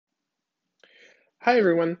Hi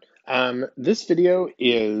everyone. This video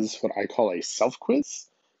is what I call a self-quiz.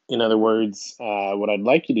 In other words, what I'd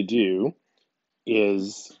like you to do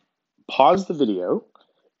is pause the video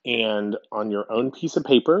and on your own piece of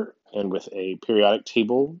paper and with a periodic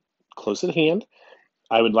table close at hand,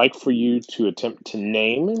 I would like for you to attempt to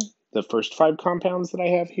name the first five compounds that I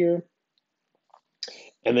have here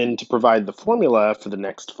and then to provide the formula for the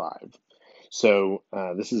next five. So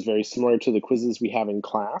this is very similar to the quizzes we have in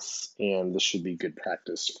class, and this should be good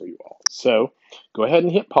practice for you all. So go ahead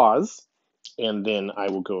and hit pause, and then I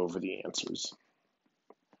will go over the answers.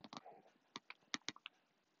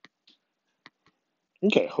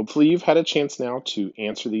 Okay, hopefully you've had a chance now to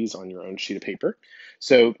answer these on your own sheet of paper.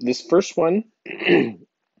 So this first one,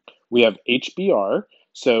 we have HBr.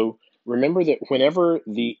 So remember that whenever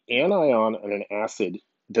the anion on an acid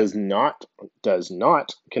does not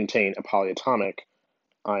contain a polyatomic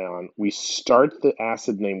ion, we start the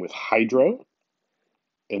acid name with hydro,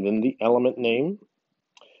 and then the element name,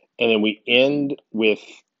 and then we end with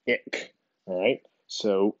ic. All right.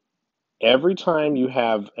 So every time you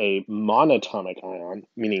have a monatomic ion,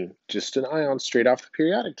 meaning just an ion straight off the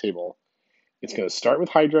periodic table, it's going to start with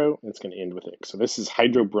hydro and it's going to end with ic. So this is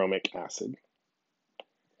hydrobromic acid.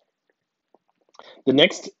 The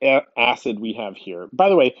next acid we have here, by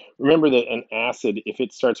the way, remember that an acid, if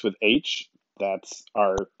it starts with H, that's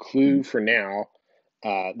our clue for now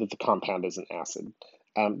that the compound is an acid.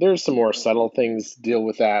 There's some more subtle things deal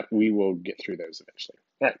with that. We will get through those eventually.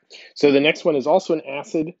 All right, so the next one is also an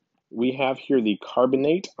acid. We have here the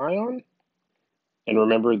carbonate ion. And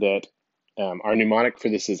remember that our mnemonic for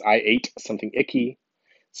this is I ate something icky.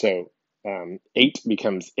 So 8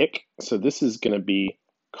 becomes ick. So this is going to be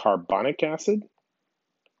carbonic acid.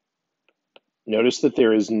 Notice that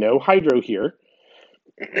there is no hydro here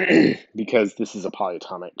because this is a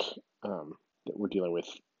polyatomic that we're dealing with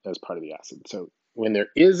as part of the acid. So when there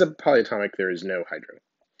is a polyatomic, there is no hydro.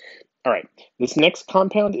 All right, this next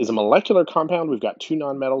compound is a molecular compound. We've got two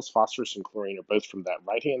nonmetals, phosphorus and chlorine, are both from that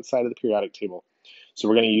right-hand side of the periodic table. So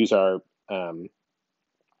we're going to use our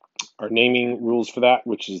naming rules for that,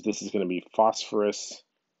 which is this is going to be phosphorus.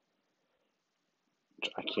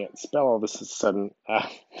 I can't spell all this of a sudden.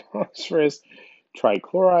 Phosphorus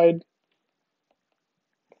trichloride.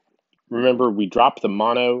 Remember, we drop the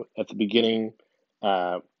mono at the beginning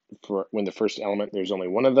for when the first element, there's only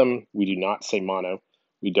one of them. We do not say mono.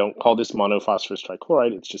 We don't call this monophosphorus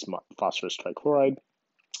trichloride. It's just phosphorus trichloride.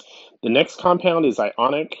 The next compound is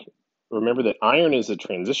ionic. Remember that iron is a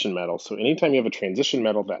transition metal. So anytime you have a transition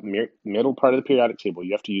metal, that middle part of the periodic table,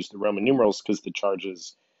 you have to use the Roman numerals because the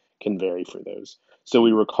charges can vary for those. So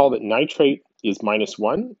we recall that nitrate is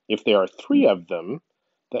 -1. If there are 3 of them,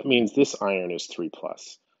 that means this iron is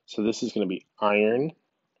 3+. So this is going to be iron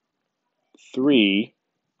 3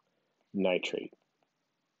 nitrate.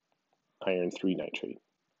 Iron 3 nitrate.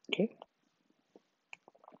 Okay.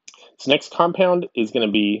 This next compound is going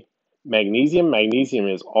to be magnesium. Magnesium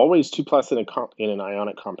is always 2+ in an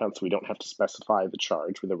ionic compound, so we don't have to specify the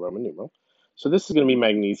charge with a Roman numeral. So this is going to be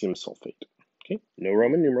magnesium sulfate. Okay, no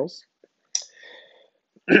Roman numerals.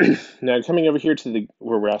 Now coming over here to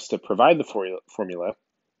where we're asked to provide the formula,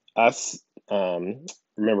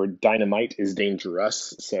 remember dynamite is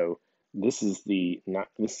dangerous, so this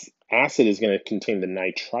acid is going to contain the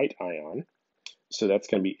nitrite ion, so that's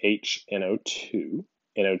going to be HNO2,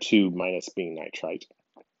 NO2 minus being nitrite.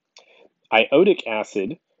 Iodic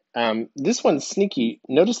acid, this one's sneaky.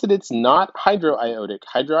 Notice that it's not hydroiodic.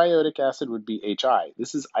 Hydroiodic acid would be HI.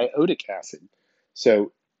 This is iodic acid.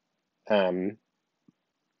 So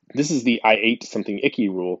this is the I ate something icky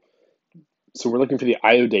rule. So we're looking for the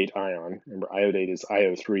iodate ion. Remember, iodate is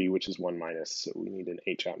IO3, which is 1-, so we need an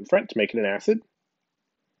H out in front to make it an acid.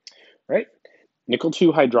 Right? Nickel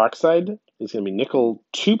 2 hydroxide is going to be nickel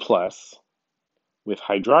 2+ with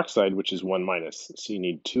hydroxide, which is 1-. So you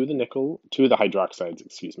need 2 of the hydroxides,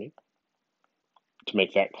 excuse me, to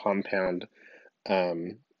make that compound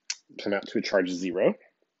come out to a charge of 0.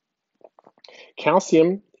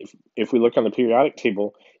 Calcium, if we look on the periodic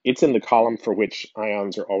table, it's in the column for which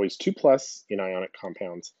ions are always 2+ in ionic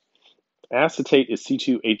compounds. Acetate is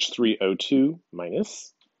C2H3O2-.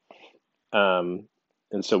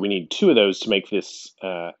 And so we need 2 of those to make this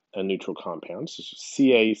a neutral compound. So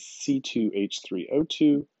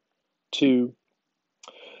CaC2H3O2, 2.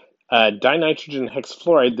 Dinitrogen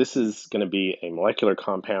hexafluoride, this is going to be a molecular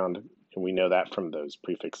compound, and we know that from those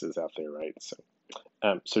prefixes out there, right?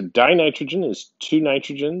 So dinitrogen is 2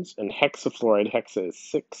 nitrogens, and hexafluoride, hexa is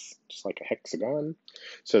 6, just like a hexagon.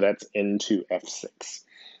 So that's N2F6.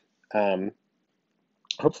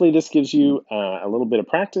 Hopefully this gives you a little bit of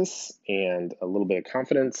practice and a little bit of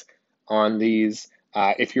confidence. on these.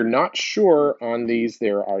 If you're not sure on these,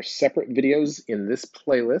 there are separate videos in this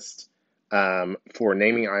playlist for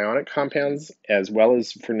naming ionic compounds as well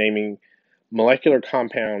as for naming molecular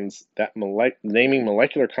compounds. That naming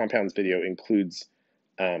molecular compounds video includes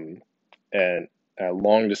a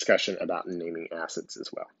long discussion about naming acids as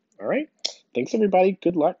well. All right. Thanks, everybody.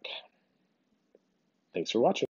 Good luck. Thanks for watching.